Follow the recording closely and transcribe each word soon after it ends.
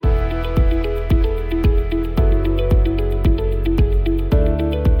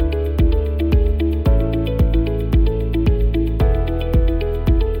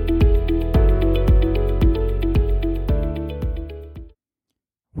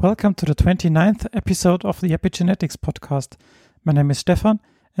Welcome to the 29th episode of the Epigenetics podcast. My name is Stefan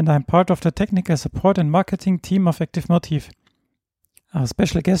and I'm part of the technical support and marketing team of Active Motif. Our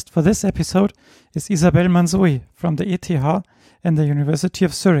special guest for this episode is Isabelle Manzoui from the ETH and the University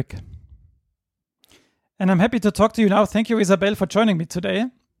of Zurich. And I'm happy to talk to you now. Thank you, Isabelle, for joining me today.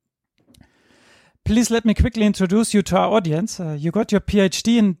 Please let me quickly introduce you to our audience. You got your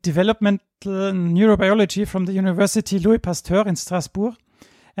PhD in developmental neurobiology from the University Louis Pasteur in Strasbourg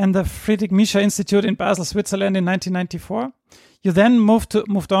and the Friedrich Miescher Institute in Basel, Switzerland in 1994. You then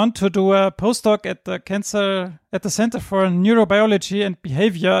moved on to do a postdoc at the Center for Neurobiology and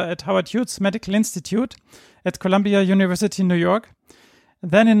Behavior at Howard Hughes Medical Institute at Columbia University, New York.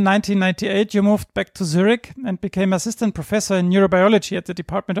 Then in 1998, you moved back to Zurich and became assistant professor in neurobiology at the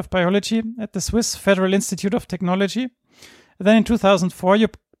Department of Biology at the Swiss Federal Institute of Technology. Then in 2004, you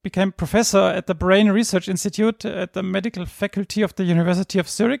became professor at the Brain Research Institute at the Medical Faculty of the University of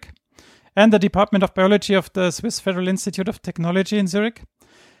Zurich and the Department of Biology of the Swiss Federal Institute of Technology in Zurich.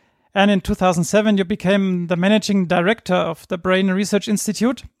 And in 2007, you became the managing director of the Brain Research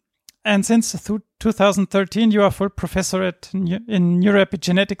Institute. And since 2013, you are full professor in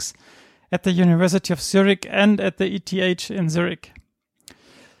neuroepigenetics at the University of Zurich and at the ETH in Zurich.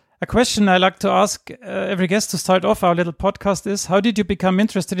 A question I like to ask every guest to start off our little podcast is, how did you become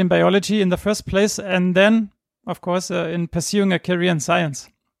interested in biology in the first place? And then, of course, in pursuing a career in science.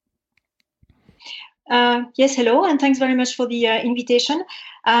 Yes, hello, and thanks very much for the invitation.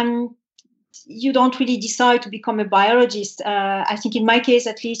 You don't really decide to become a biologist. I think in my case,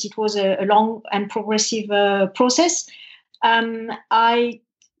 at least, it was a long and progressive process.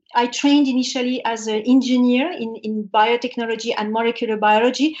 I trained initially as an engineer in biotechnology and molecular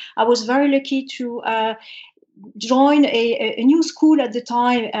biology. I was very lucky to join a new school at the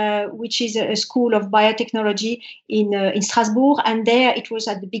time, which is a school of biotechnology in Strasbourg, and there it was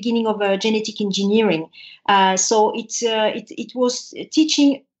at the beginning of genetic engineering. So it was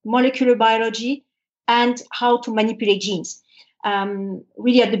teaching molecular biology and how to manipulate genes,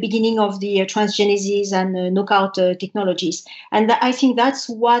 really at the beginning of the transgenesis and knockout technologies. And I think that's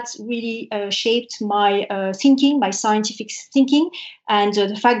what really shaped my thinking, my scientific thinking, and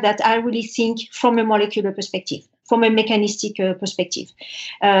the fact that I really think from a molecular perspective, from a mechanistic perspective.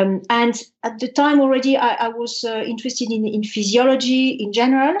 And at the time already, I was interested in physiology in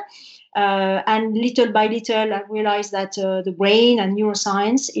general. And little by little, I realized that the brain and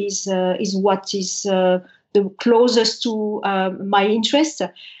neuroscience is what is the closest to my interest.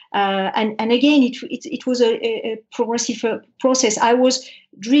 And again, it was a progressive process. I was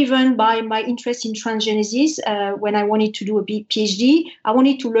driven by my interest in transgenesis. When I wanted to do a PhD, I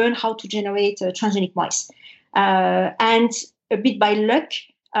wanted to learn how to generate transgenic mice. And a bit by luck,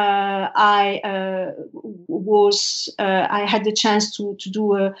 I had the chance to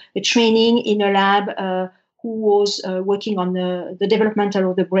do a training in a lab who was working on the developmental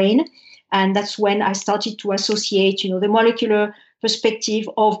of the brain, and that's when I started to associate, the molecular perspective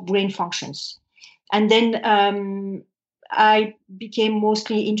of brain functions. And then I became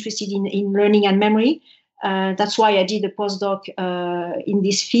mostly interested in learning and memory. That's why I did a postdoc in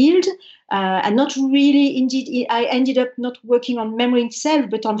this field. And not really, indeed, I ended up not working on memory itself,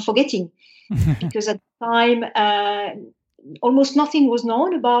 but on forgetting. Because at the time, almost nothing was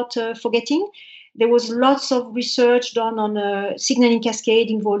known about forgetting. There was lots of research done on signaling cascade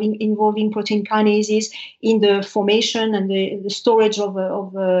involving protein kinases in the formation and the storage of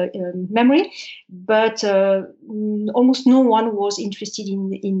memory, but almost no one was interested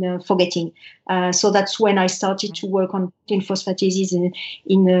in forgetting. So that's when I started to work on protein phosphatases in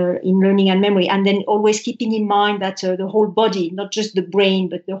learning and memory, and then always keeping in mind that the whole body, not just the brain,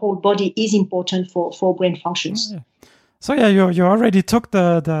 but the whole body is important for brain functions. Yeah. So you already took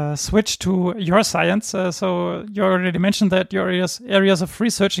the switch to your science. So you already mentioned that your areas of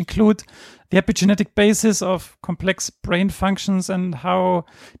research include the epigenetic basis of complex brain functions and how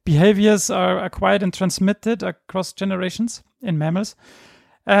behaviors are acquired and transmitted across generations in mammals.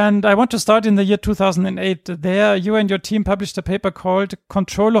 And I want to start in the year 2008. There, you and your team published a paper called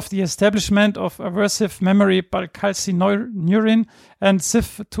Control of the Establishment of Aversive Memory Bulk Calcineurin and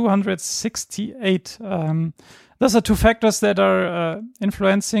CYP268. Those are two factors that are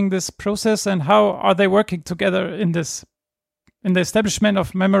influencing this process, and how are they working together in the establishment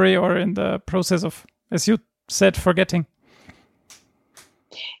of memory or in the process of, as you said, forgetting?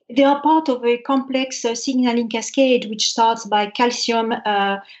 They are part of a complex signaling cascade which starts by calcium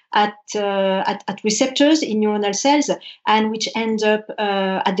at receptors in neuronal cells, and which ends up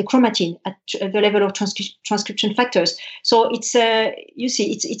at the chromatin at the level of transcription factors. So it's a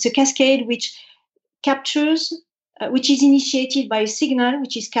cascade which captures which is initiated by a signal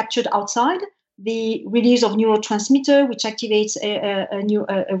which is captured outside, the release of neurotransmitter, which activates a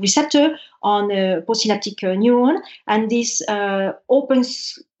receptor on a postsynaptic neuron, and this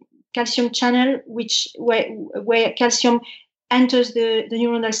opens calcium channel, where calcium enters the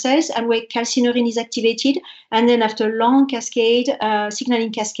neuronal cells and where calcineurin is activated. And then after a long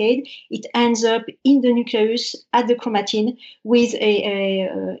signaling cascade, it ends up in the nucleus at the chromatin with a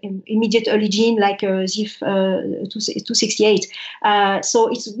immediate early gene like ZIF268. So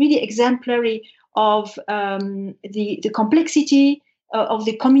it's really exemplary of the complexity of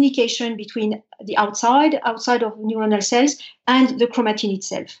the communication between the outside of neuronal cells and the chromatin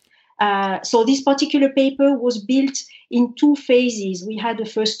itself. So this particular paper was built in two phases. We had the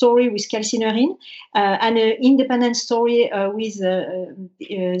first story with calcineurin and an independent story with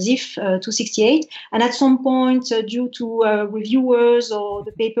ZIF268. And at some point, due to reviewers, or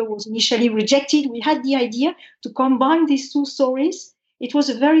the paper was initially rejected, we had the idea to combine these two stories. It was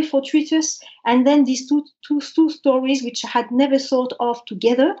very fortuitous. And then these two stories, which I had never thought of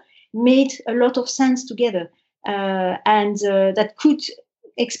together, made a lot of sense together. And that could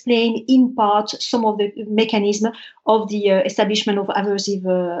explain in part some of the mechanism of the establishment of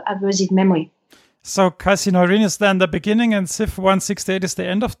aversive memory. So calcineurin is then the beginning and ZIF168 is the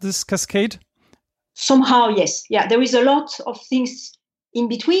end of this cascade? Somehow, yes. Yeah, there is a lot of things in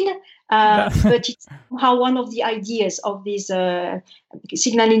between, but it's somehow one of the ideas of these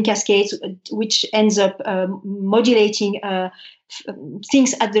signaling cascades, which ends up modulating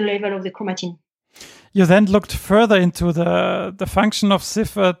things at the level of the chromatin. You then looked further into the function of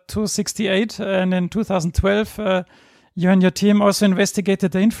ZIF268, and in 2012, you and your team also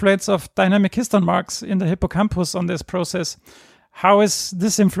investigated the influence of dynamic histone marks in the hippocampus on this process. How is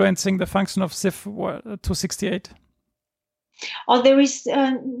this influencing the function of ZIF268? There is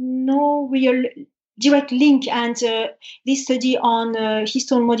no real direct link, and this study on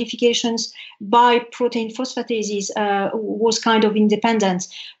histone modifications by protein phosphatases was kind of independent.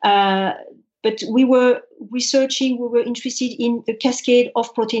 But we were interested in the cascade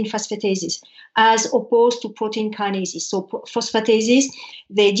of protein phosphatases as opposed to protein kinases. So phosphatases,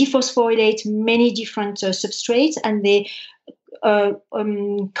 they dephosphorylate many different substrates, and they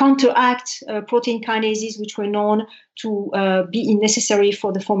counteract protein kinases, which were known to be necessary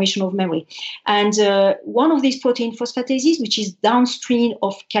for the formation of memory. And one of these protein phosphatases, which is downstream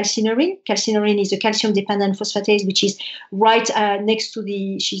of calcineurin is a calcium-dependent phosphatase, which is right next to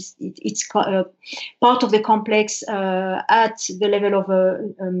it's part of the complex at the level of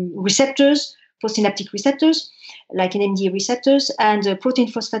receptors, postsynaptic receptors, like NMDA receptors, and protein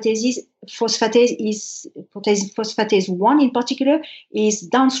phosphatase 1 in particular is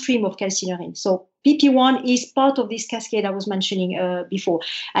downstream of calcineurin. So PP1 is part of this cascade I was mentioning before.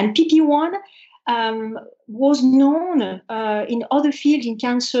 And PP1 was known in other fields in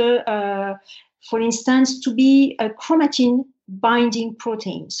cancer, for instance, to be a chromatin binding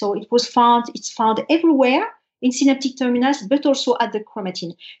protein. So it's found everywhere in synaptic terminals, but also at the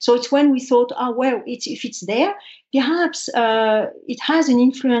chromatin. So it's when we thought, if it's there, perhaps it has an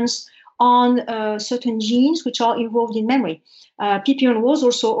influence on certain genes which are involved in memory. PP1 was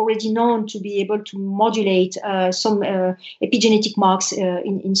also already known to be able to modulate some epigenetic marks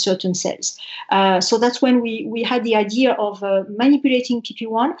in certain cells. So that's when we had the idea of manipulating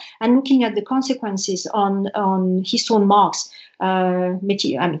PP1 and looking at the consequences on histone marks.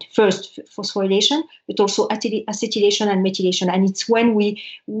 First phosphorylation, but also acetylation and methylation. And it's when we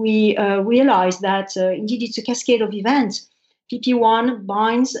realized that indeed it's a cascade of events. PP1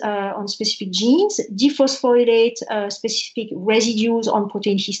 binds on specific genes, dephosphorylate specific residues on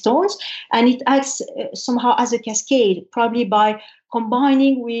protein histones, and it acts somehow as a cascade, probably by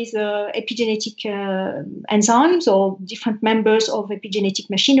combining with epigenetic enzymes or different members of epigenetic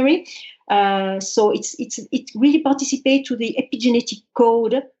machinery. So it really participates to the epigenetic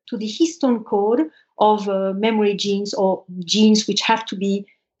code, to the histone code of memory genes or genes which have to be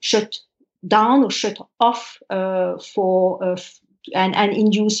shut down or shut off and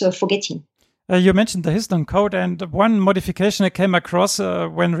induce forgetting. You mentioned the histone code, and one modification I came across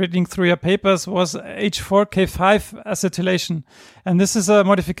when reading through your papers was H4K5 acetylation. And this is a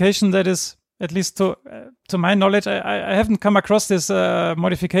modification that is, at least to my knowledge, I haven't come across this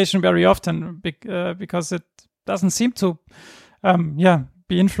modification very often because it doesn't seem to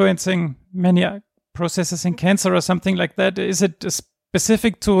be influencing many processes in cancer or something like that. Is it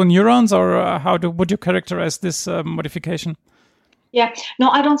specific to neurons, or would you characterize this modification? Yeah, no,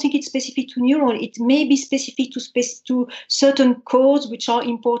 I don't think it's specific to neuron. It may be specific to certain codes which are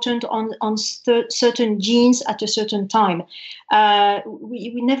important on certain genes at a certain time.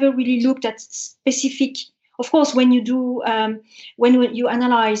 We never really looked at specific. of course, when you do when you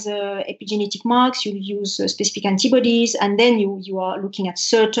analyze epigenetic marks, you use specific antibodies, and then you are looking at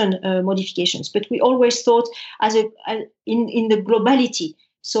certain modifications. But we always thought in the globality.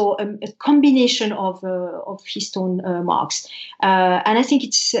 So a combination of histone marks, and I think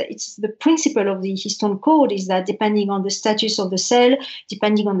it's the principle of the histone code is that depending on the status of the cell,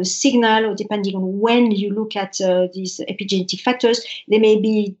 depending on the signal, or depending on when you look at these epigenetic factors, they may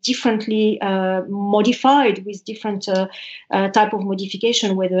be differently modified with different type of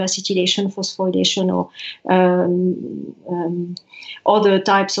modification, whether acetylation, phosphorylation, or other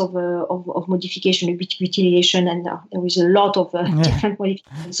types of modification, ubiquitination, and there is a lot of different modifications.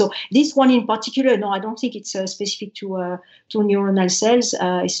 So this one in particular, no, I don't think it's specific to neuronal cells.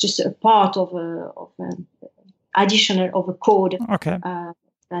 It's just a part of additional of a code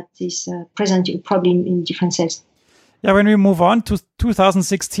that is present probably in different cells. Yeah, when we move on to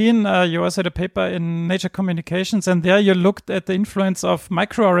 2016, you also had a paper in Nature Communications, and there you looked at the influence of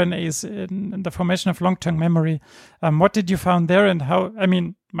microRNAs in the formation of long-term memory. What did you find there, and how? I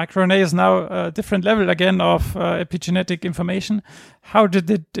mean, microRNA is now a different level again of epigenetic information. How did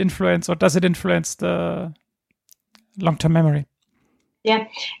it influence, or does it influence the long-term memory? Yeah,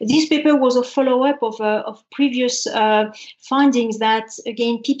 this paper was a follow-up of previous findings that,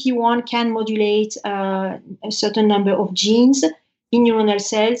 again, PP1 can modulate a certain number of genes in neuronal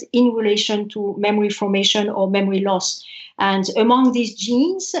cells in relation to memory formation or memory loss. And among these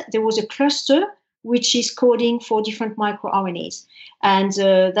genes, there was a cluster which is coding for different microRNAs. And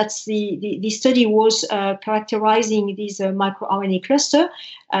that's the study was characterizing this microRNA cluster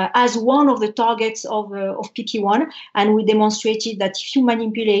as one of the targets of PP1. And we demonstrated that if you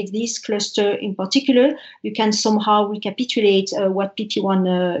manipulate this cluster in particular, you can somehow recapitulate what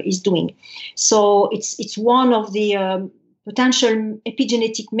PP1 is doing. So it's one of the potential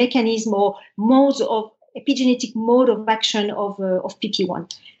epigenetic mechanism or epigenetic mode of action of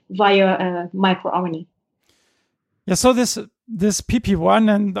PP1 via microRNA. Yeah, so this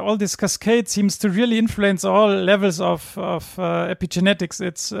PP1 and all this cascade seems to really influence all levels of epigenetics.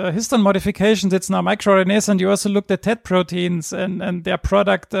 It's histone modifications, it's now microRNAs, and you also looked at TET proteins and their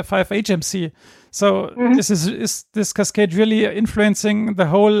product 5-HMC. So is this cascade really influencing the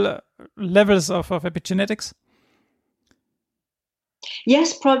whole levels of epigenetics?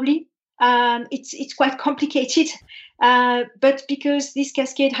 Yes, probably. It's quite complicated, but because this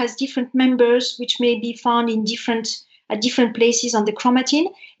cascade has different members which may be found at different places on the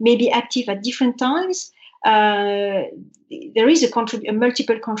chromatin, may be active at different times, there is a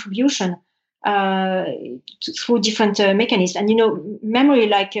multiple contribution through different mechanisms. And memory,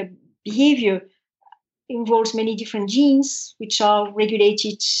 like behavior, involves many different genes which are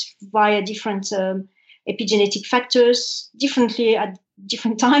regulated via different epigenetic factors differently at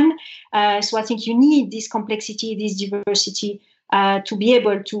different time. So I think you need this complexity, this diversity to be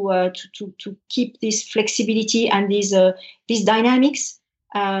able to keep this flexibility and these dynamics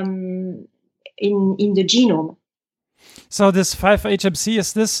in the genome. So this 5-HMC,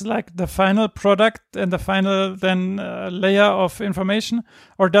 is this like the final product and the final then layer of information,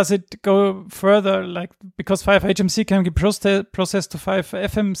 or does it go further? Like, because 5-HMC can be processed to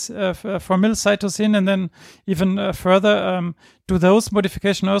 5-formyl-cytosine and then even further. Do those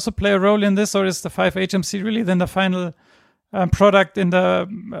modifications also play a role in this, or is the 5-HMC really then the final product in the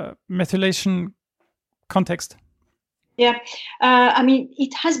methylation context? Yeah, I mean,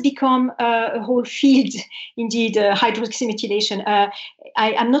 it has become a whole field, indeed, hydroxymethylation.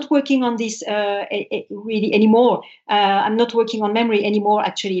 I'm not working on this really anymore. I'm not working on memory anymore,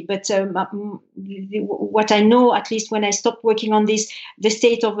 actually. But what I know, at least when I stopped working on this, the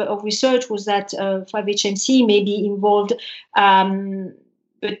state of research was that 5-HMC may be involved.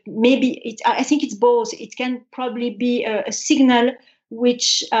 But maybe I think it's both. It can probably be a signal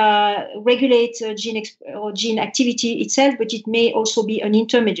which regulates gene activity itself, but it may also be an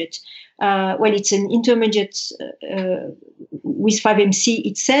intermediate. It's an intermediate with 5-MC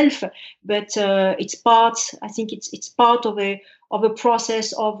itself, but it's part. I think it's part of a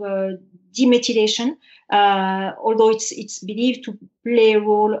process of demethylation. Although it's believed to play a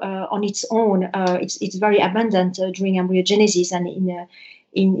role on its own, it's very abundant during embryogenesis and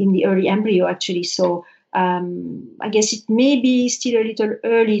in the early embryo, actually. So. I guess it may be still a little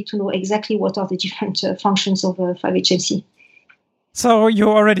early to know exactly what are the different functions of 5-HMC. So you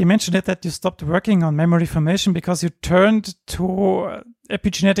already mentioned it, that you stopped working on memory formation because you turned to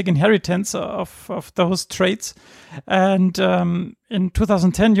epigenetic inheritance of those traits. And in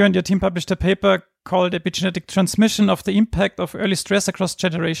 2010, you and your team published a paper called Epigenetic Transmission of the Impact of Early Stress Across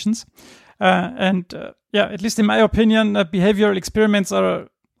Generations. At least in my opinion, behavioral experiments are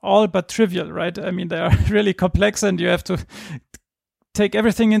all but trivial, right? I mean, they are really complex and you have to take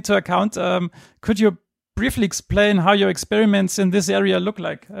everything into account. Could you briefly explain how your experiments in this area look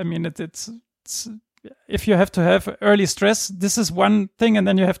like? I mean, it's if you have to have early stress, this is one thing, and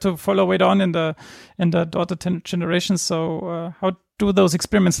then you have to follow it on in the daughter generations. So how do those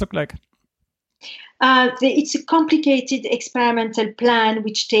experiments look like? It's a complicated experimental plan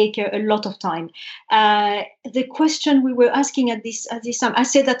which take a lot of time. The question we were asking at this time, I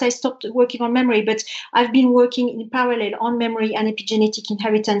said that I stopped working on memory, but I've been working in parallel on memory and epigenetic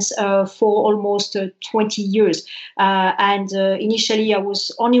inheritance for almost 20 years. Initially, I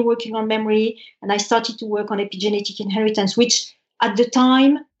was only working on memory, and I started to work on epigenetic inheritance, which at the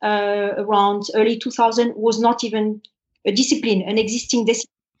time, around early 2000, was not even a discipline, an existing discipline.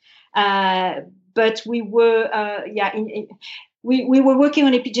 But we were, we were working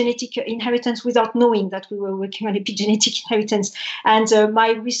on epigenetic inheritance without knowing that we were working on epigenetic inheritance. And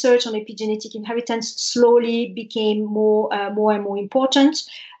my research on epigenetic inheritance slowly became more and more important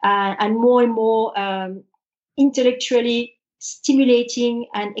and more intellectually stimulating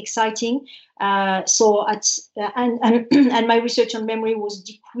and exciting. And my research on memory was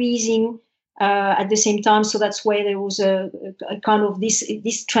decreasing at the same time, so that's why there was a kind of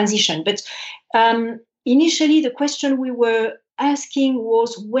this transition. But initially, the question we were asking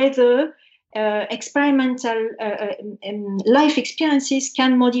was whether experimental life experiences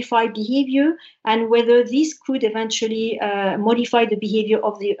can modify behavior, and whether this could eventually modify the behavior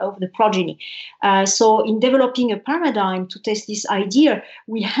of the progeny. So, in developing a paradigm to test this idea,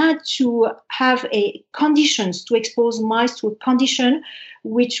 we had to have conditions to expose mice to a condition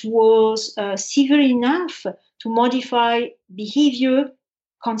which was severe enough to modify behavior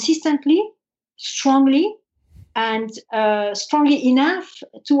consistently, strongly, and strongly enough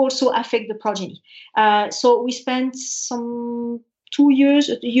to also affect the progeny. So we spent some 2 years,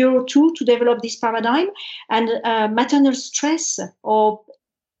 a year or two, to develop this paradigm. And maternal stress or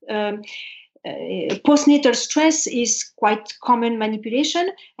postnatal stress is quite common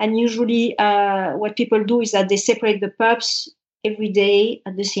manipulation. And usually what people do is that they separate the pups every day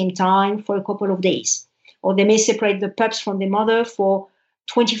at the same time for a couple of days. Or they may separate the pups from the mother for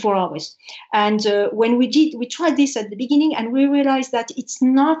 24 hours. And when we tried this at the beginning, and we realized that it's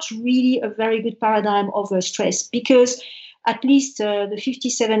not really a very good paradigm of stress, because at least the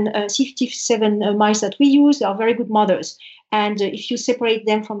 57 mice that we use are very good mothers. And if you separate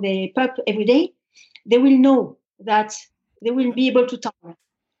them from the pup every day, they will know that they will be able to time.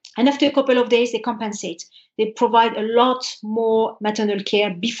 And after a couple of days, they compensate. They provide a lot more maternal care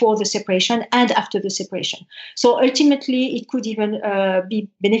before the separation and after the separation. So ultimately, it could even be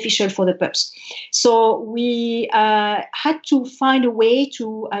beneficial for the pups. So we had to find a way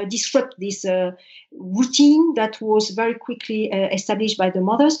to disrupt this routine that was very quickly established by the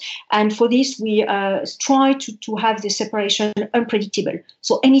mothers. And for this, we tried to have the separation unpredictable.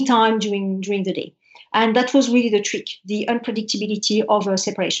 So anytime during the day. And that was really the trick, the unpredictability of a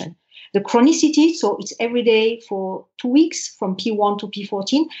separation. The chronicity, so it's every day for 2 weeks from P1 to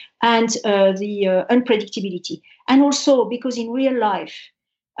P14, and the unpredictability. And also because in real life,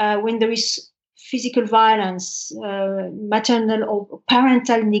 when there is physical violence, maternal or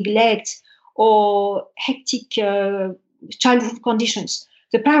parental neglect, or hectic childhood conditions,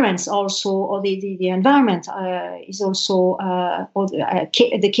 the parents also, or the environment is also, or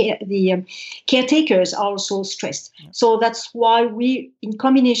the caretakers are also stressed. Yeah. So that's why we, in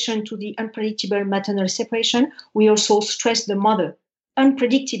combination to the unpredictable maternal separation, we also stress the mother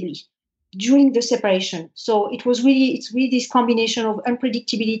unpredictably during the separation. So it's really this combination of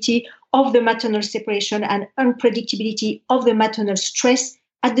unpredictability of the maternal separation and unpredictability of the maternal stress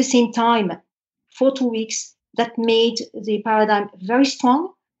at the same time for 2 weeks that made the paradigm very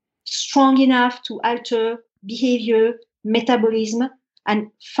strong enough to alter behavior, metabolism, and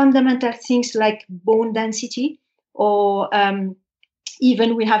fundamental things like bone density, or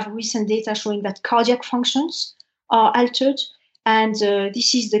even we have recent data showing that cardiac functions are altered. And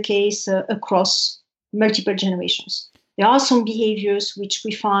this is the case across multiple generations. There are some behaviors which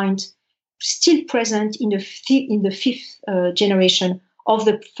we find still present in the fifth generation of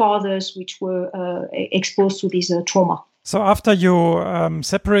the fathers which were exposed to this trauma. So after you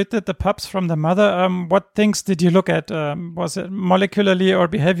separated the pups from the mother, what things did you look at? Was it molecularly or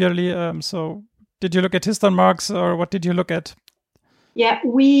behaviorally? So did you look at histone marks, or what did you look at? Yeah,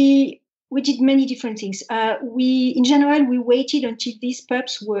 we did many different things. In general, we waited until these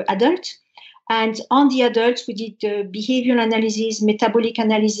pups were adult. And on the adults, we did behavioral analysis, metabolic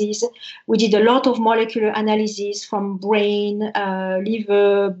analysis. We did a lot of molecular analysis from brain,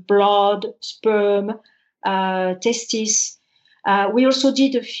 liver, blood, sperm, testes. We also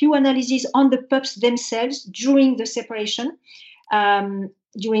did a few analyses on the pups themselves during the separation,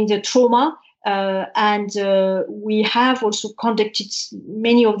 during the trauma. And we have also conducted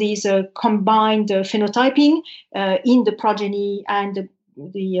many of these combined phenotyping in the progeny and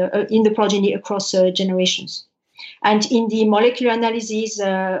in the progeny across generations. And in the molecular analysis,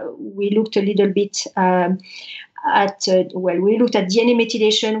 we looked a little bit we looked at DNA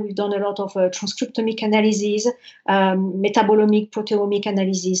methylation. We've done a lot of transcriptomic analysis, metabolomic, proteomic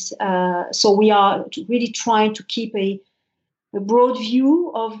analysis. So we are really trying to keep a broad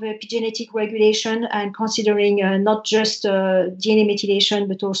view of epigenetic regulation and considering not just DNA methylation,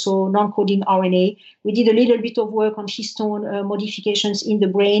 but also non-coding RNA. We did a little bit of work on histone modifications in the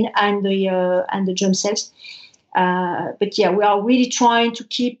brain and the germ cells. But yeah, we are really trying to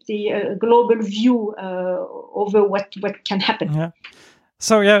keep the global view over what can happen. Yeah.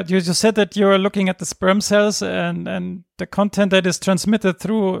 So yeah, you just said that you're looking at the sperm cells and the content that is transmitted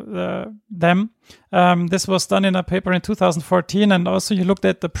through them. This was done in a paper in 2014, and also you looked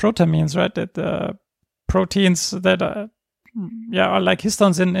at the protamines, right? At the proteins that are like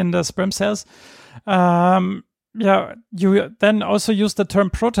histones in the sperm cells. You then also use the term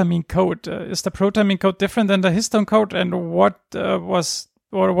protamine code. Is the protamine code different than the histone code, and what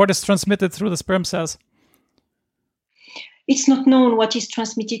is transmitted through the sperm cells? It's not known what is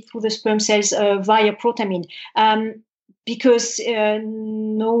transmitted through the sperm cells via protamine, because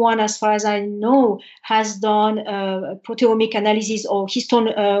no one, as far as I know, has done proteomic analysis or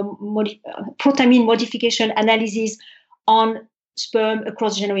histone protamine modification analysis on sperm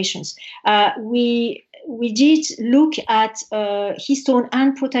across generations. We did look at histone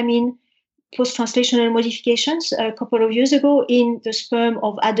and protamine post-translational modifications a couple of years ago in the sperm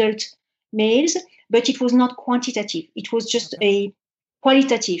of adult males, but it was not quantitative. It was just a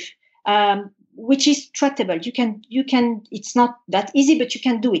qualitative, which is tractable. You can. It's not that easy, but you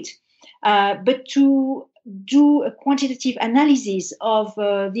can do it. But to do a quantitative analysis of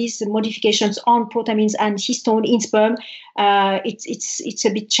these modifications on protamines and histone in sperm, it's a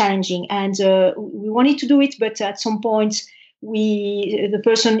bit challenging. And we wanted to do it, but at some point, the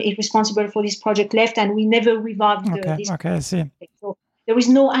person responsible for this project left, and we never revived this. Okay, I see. So there is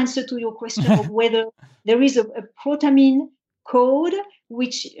no answer to your question of whether there is a protamine code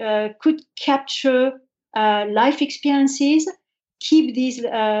which could capture life experiences, keep these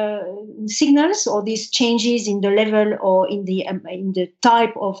signals or these changes in the level or in the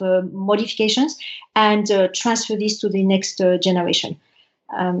type of modifications, and transfer this to the next generation.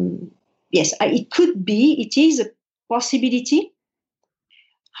 Yes, it could be. It is a possibility.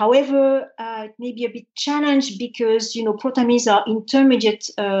 However, it may be a bit challenged because, protamines are intermediate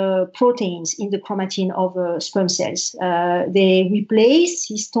proteins in the chromatin of sperm cells. They replace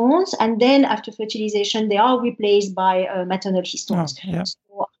histones, and then after fertilization, they are replaced by maternal histones. Oh, yeah.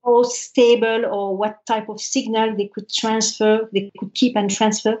 So how stable or what type of signal they could keep and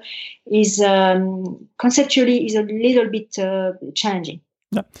transfer is conceptually is a little bit challenging.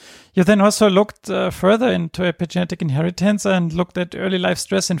 Yeah. You then also looked further into epigenetic inheritance and looked at early life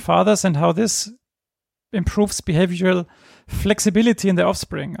stress in fathers and how this improves behavioral flexibility in the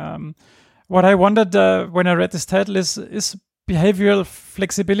offspring. What I wondered when I read this title is behavioral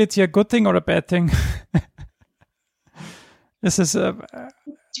flexibility a good thing or a bad thing? It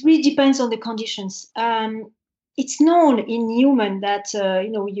really depends on the conditions. It's known in human that,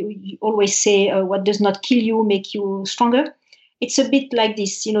 you always say what does not kill you make you stronger. It's a bit like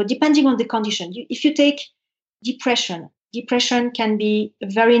this, depending on the condition. If you take depression can be a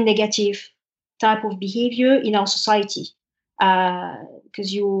very negative type of behavior in our society.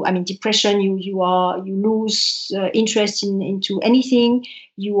 Because depression, you lose interest into anything.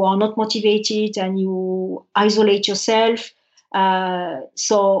 You are not motivated and you isolate yourself.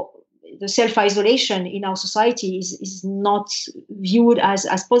 So the self-isolation in our society is not viewed as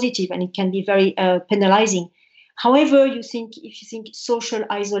positive, and it can be very penalizing. However, if you think social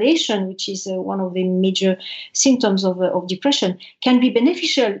isolation, which is one of the major symptoms of depression, can be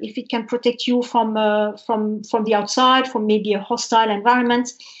beneficial if it can protect you from the outside, from maybe a hostile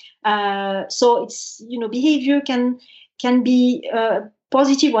environment. So it's behavior can be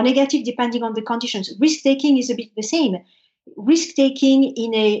positive or negative depending on the conditions. Risk taking is a bit the same. Risk taking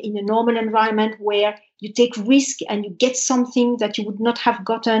in a normal environment where you take risk and you get something that you would not have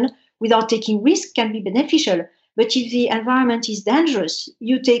gotten without taking risk can be beneficial. But if the environment is dangerous,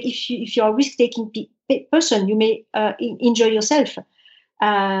 if you're a risk-taking person, you may injure yourself.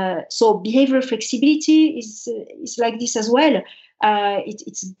 So behavioral flexibility is like this as well.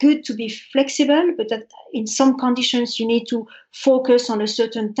 It's good to be flexible, but that in some conditions you need to focus on a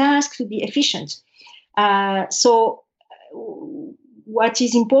certain task to be efficient. So what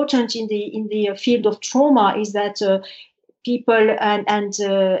is important in the field of trauma is that people and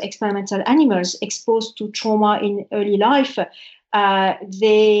experimental animals exposed to trauma in early life, often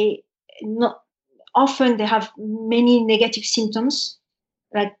they have many negative symptoms,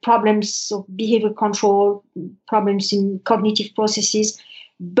 like problems of behavior control, problems in cognitive processes.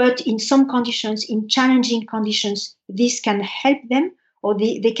 But in some conditions, in challenging conditions, this can help them, or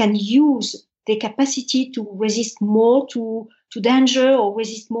they can use their capacity to resist more to danger or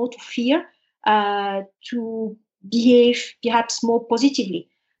resist more to fear, to behave perhaps more positively.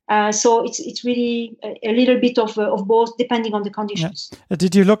 So it's really a little bit of both, depending on the conditions. Yeah.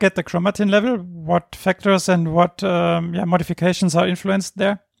 Did you look at the chromatin level? What factors and what modifications are influenced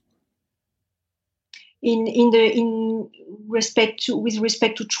there? With respect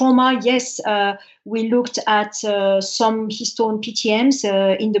to trauma, yes, we looked at some histone PTMs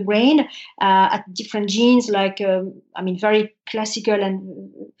in the brain, at different genes, like very classical and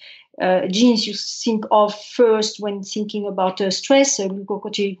genes you think of first when thinking about stress,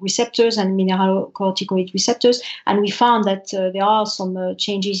 glucocorticoid receptors and mineralocorticoid receptors, and we found that there are some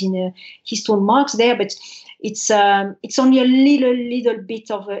changes in histone marks there, but it's only a little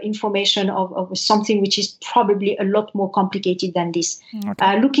bit of information of something which is probably a lot more complicated than this.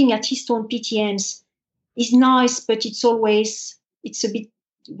 Okay. Looking at histone PTMs is nice, but it's a bit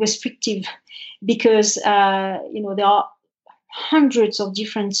restrictive, because there are hundreds of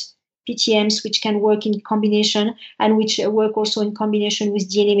different PTMs which can work in combination and which work also in combination with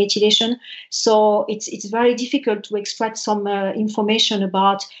DNA methylation. So it's very difficult to extract some information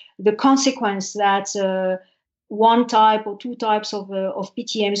about the consequence that one type or two types of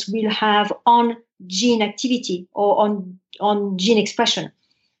PTMs will have on gene activity or on gene expression.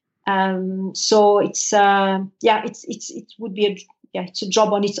 So it's a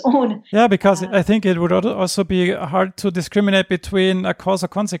job on its own. Yeah, because I think it would also be hard to discriminate between a cause or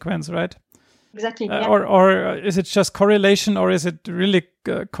consequence, right? Exactly. Yeah. Or is it just correlation, or is it really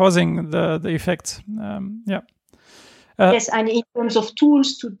causing the effects? Yes, and in terms of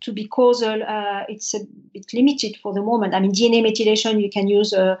tools to be causal, it's a bit limited for the moment. DNA methylation, you can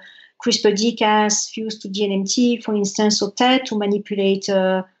use CRISPR-Cas fused to DNMT, for instance, or TET to manipulate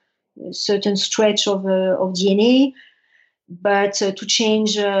a certain stretch of DNA. But to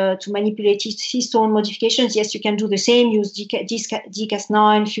manipulate histone modifications, yes, you can do the same. Use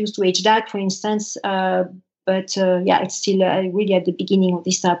DCAS9 fused to HDAC, for instance. But it's still really at the beginning of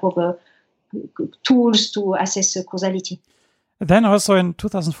this type of tools to assess causality. Then also in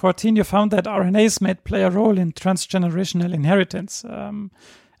 2014, you found that RNAs might play a role in transgenerational inheritance. And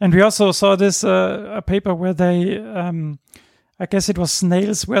we also saw this a paper where they, I guess it was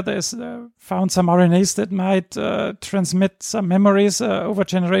snails, where they found some RNAs that might transmit some memories over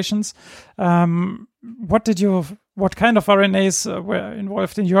generations. What kind of RNAs were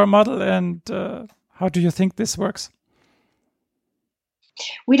involved in your model, and how do you think this works?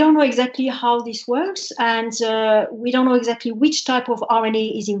 We don't know exactly how this works, and we don't know exactly which type of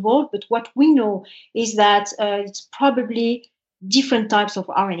RNA is involved, but what we know is that it's probably different types of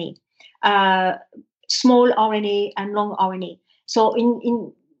RNA, small RNA and long RNA. So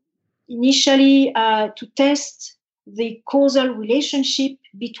initially, to test the causal relationship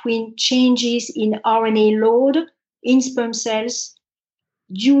between changes in RNA load in sperm cells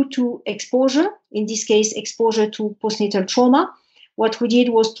due to exposure, in this case, exposure to postnatal trauma, what we did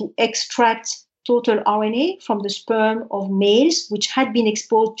was to extract total RNA from the sperm of males which had been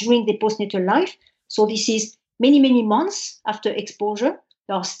exposed during the postnatal life. So this is many, many months after exposure.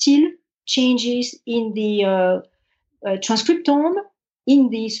 There are still changes in the transcriptome in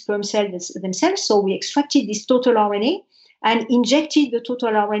the sperm cells themselves. So we extracted this total RNA and injected the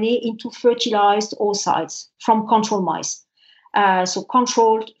total RNA into fertilized oocytes from control mice. So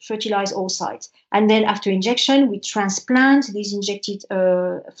controlled fertilized oocytes. And then after injection, we transplant these injected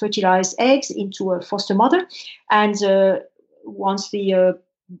fertilized eggs into a foster mother. And once the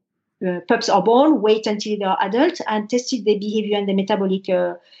pups are born, wait until they are adult and tested their behavior and the metabolic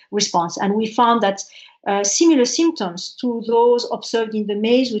response. And we found that similar symptoms to those observed in the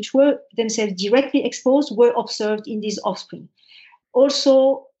males, which were themselves directly exposed, were observed in these offspring.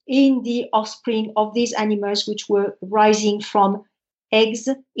 Also, in the offspring of these animals, which were rising from eggs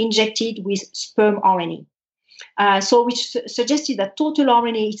injected with sperm RNA. So which suggested that total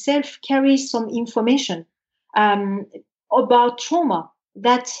RNA itself carries some information about trauma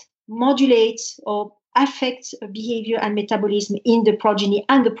that modulates or affects behavior and metabolism in the progeny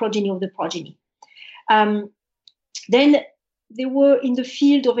and the progeny of the progeny. Then there were, in the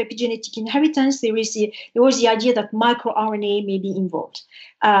field of epigenetic inheritance, there was the idea that microRNA may be involved.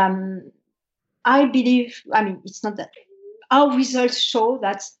 I believe, it's not that. our results show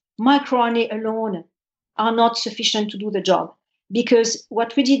that microRNA alone are not sufficient to do the job. Because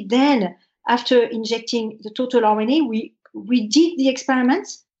what we did then, after injecting the total RNA, we redid the experiment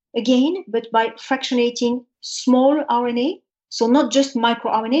again, but by fractionating small RNA. So not just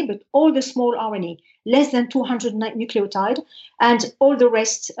microRNA, but all the small RNA, less than 200 nucleotide, and all the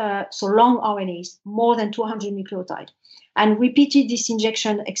rest, so long RNAs, more than 200 nucleotide. And repeated this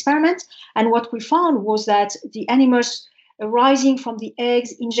injection experiment. And what we found was that the animals arising from the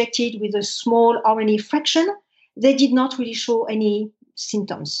eggs injected with a small RNA fraction, they did not really show any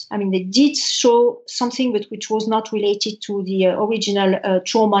symptoms. I mean, they did show something, but which was not related to the original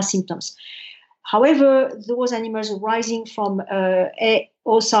trauma symptoms. However, those animals arising from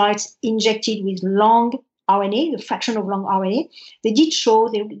oocytes injected with long RNA, the fraction of long RNA, they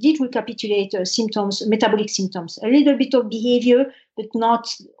did recapitulate symptoms, metabolic symptoms, a little bit of behavior, but not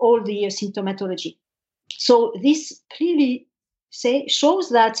all the symptomatology. So this clearly shows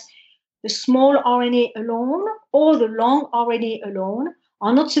that the small RNA alone or the long RNA alone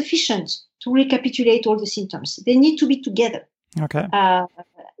are not sufficient to recapitulate all the symptoms. They need to be together. Okay.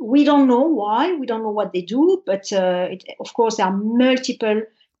 We don't know why. We don't know what they do, but of course, there are multiple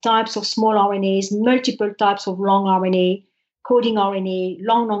types of small RNAs, multiple types of long RNA, coding RNA,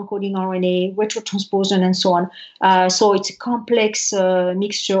 long non-coding RNA, retrotransposon, and so on. So it's a complex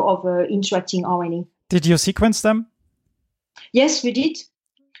mixture of interacting RNA. Did you sequence them? Yes, we did.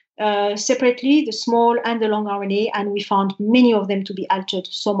 Separately, the small and the long RNA, and we found many of them to be altered.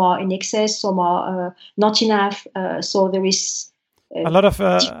 Some are in excess, some are not enough. So there is a lot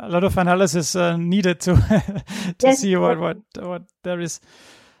of analysis needed to yes, see what there is.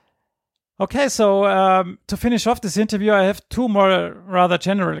 Okay, so to finish off this interview, I have two more rather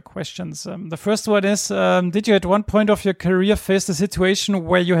general questions. The first one is, did you at one point of your career face the situation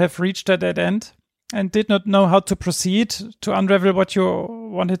where you have reached a dead end and did not know how to proceed to unravel what you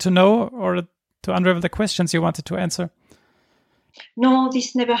wanted to know or to unravel the questions you wanted to answer? No,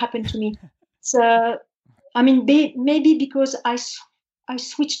 this never happened to me. So, I mean, maybe because I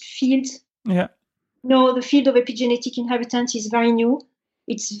switched fields. Yeah. No, the field of epigenetic inheritance is very new.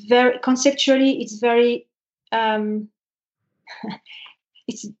 It's very conceptually, it's very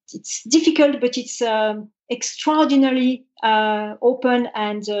it's difficult, but it's extraordinarily open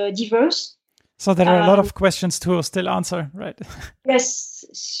and diverse. So there are a lot of questions to still answer, right? Yes,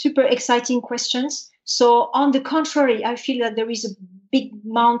 super exciting questions. So on the contrary, I feel that there is a big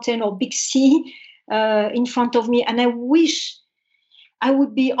mountain or big sea in front of me, and I wish I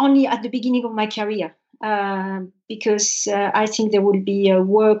would be only at the beginning of my career. Because I think there will be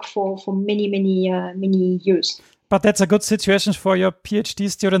work for many years. But that's a good situation for your PhD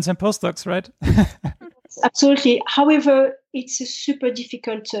students and postdocs, right? Absolutely. However, it's a super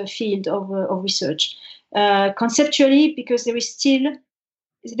difficult field of research. Conceptually, because there is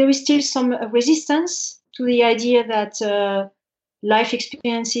still some resistance to the idea that life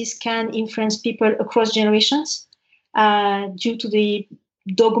experiences can influence people across generations due to the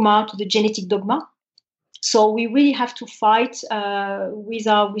genetic dogma. So we really have to fight with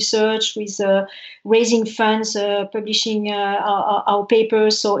our research, with raising funds, publishing our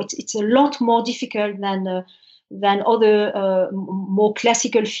papers. So it's a lot more difficult than other more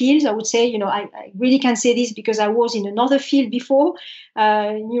classical fields. I would say, I really can say this because I was in another field before,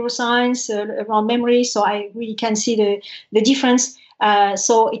 neuroscience around memory. So I really can see the difference.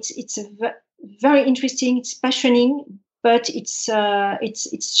 So it's very interesting. It's passioning. But it's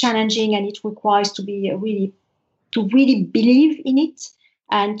challenging, and it requires to really believe in it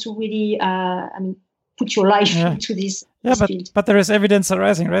and to really put your life into this. Yeah, field. But there is evidence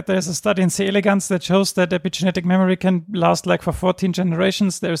arising, right? There is a study in C. elegans that shows that epigenetic memory can last like for 14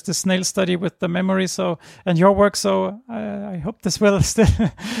 generations. There's the snail study with the memory, and your work. So I hope this will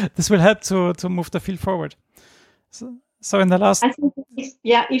help to move the field forward. So in the last, I think,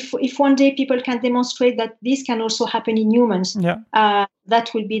 if one day people can demonstrate that this can also happen in humans, that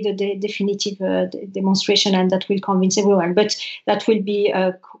will be the definitive demonstration, and that will convince everyone. But that will be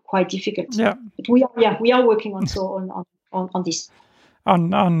quite difficult. Yeah, but we are working also on this.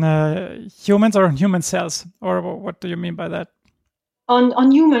 On humans or on human cells, or what do you mean by that?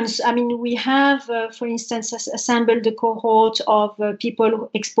 On humans, I mean, we have, for instance, assembled a cohort of people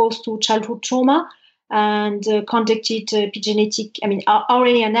exposed to childhood trauma. And conducted epigenetic,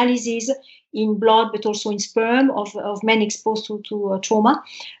 RNA analysis in blood, but also in sperm of men exposed to trauma.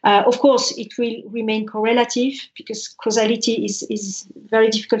 Of course, it will remain correlative because causality is very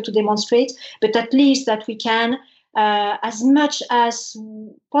difficult to demonstrate, but at least that we can, as much as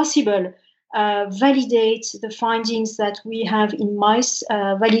possible, validate the findings that we have in mice,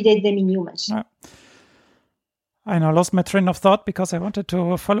 validate them in humans. I now lost my train of thought because I wanted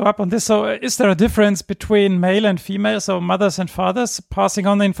to follow up on this. So is there a difference between male and female, so mothers and fathers, passing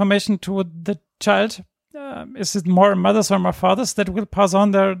on the information to the child? Is it more mothers or more fathers that will pass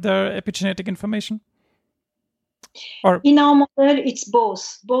on their epigenetic information? Or in our model, it's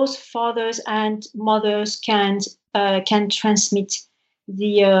both. Both fathers and mothers can transmit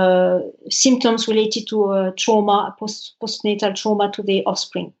the symptoms related to trauma, postnatal trauma, to the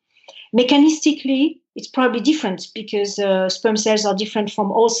offspring. Mechanistically, it's probably different because sperm cells are different from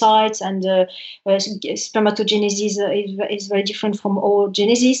all sides, and spermatogenesis is very different from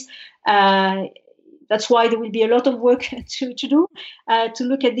oogenesis. That's why there will be a lot of work to do to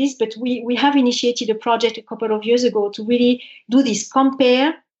look at this. But we have initiated a project a couple of years ago to really do this,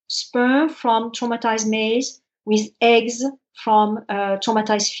 compare sperm from traumatized males with eggs from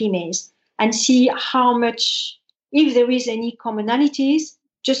traumatized females, and see how much, if there is any commonalities,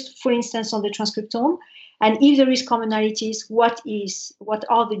 just for instance on the transcriptome, and if there is commonalities, what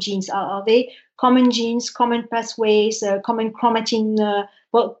are the genes? Are they common genes, common pathways, common chromatin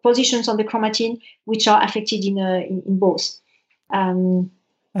positions on the chromatin, which are affected in both? And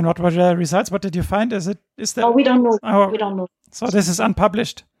what were the results? What did you find? Is there? No, we don't know. We don't know. So this is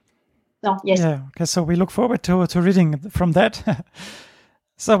unpublished. No. Yes. Yeah. Okay. So we look forward to reading from that.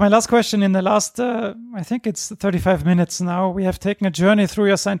 So my last question, in the last, I think it's 35 minutes now, we have taken a journey through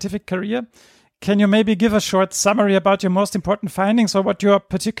your scientific career. Can you maybe give a short summary about your most important findings, or what you are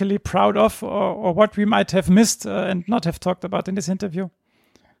particularly proud of, or what we might have missed and not have talked about in this interview?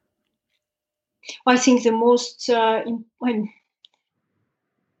 I think the most, to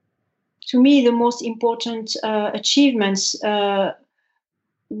me, the most important achievements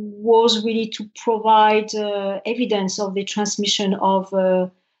was really to provide evidence of the transmission of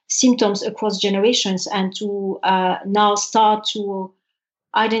symptoms across generations, and to now start to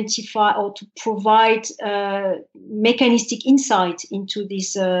identify or to provide mechanistic insight into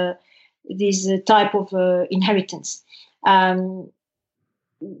this type of inheritance.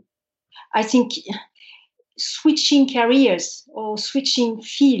 I think switching careers or switching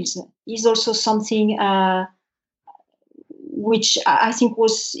fields is also something which I think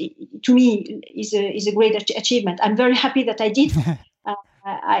was, to me, is a great achievement. I'm very happy that I did.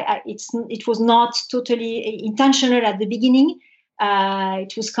 It was not totally intentional at the beginning.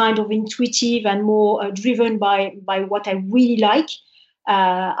 It was kind of intuitive and more driven by what I really like.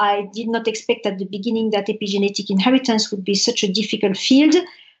 I did not expect at the beginning that epigenetic inheritance would be such a difficult field.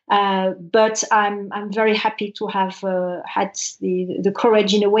 But I'm very happy to have had the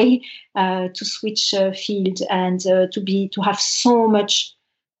courage, in a way, to switch field and to have so much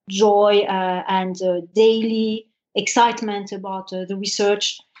joy and daily excitement about the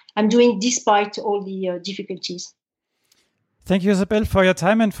research I'm doing, despite all the difficulties. Thank you, Isabelle, for your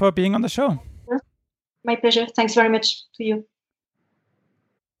time and for being on the show. My pleasure. Thanks very much to you.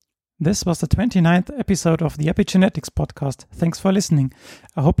 This was the 29th episode of the Epigenetics podcast. Thanks for listening.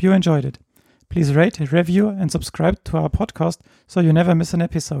 I hope you enjoyed it. Please rate, review, and subscribe to our podcast so you never miss an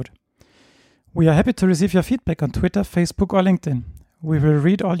episode. We are happy to receive your feedback on Twitter, Facebook, or LinkedIn. We will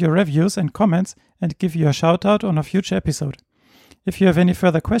read all your reviews and comments and give you a shout out on a future episode. If you have any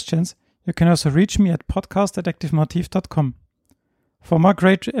further questions, you can also reach me at podcast@activemotif.com. For more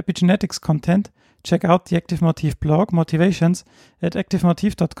great epigenetics content, check out the Active Motif blog Motivations at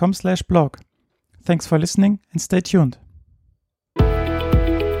activemotif.com/blog. Thanks for listening and stay tuned.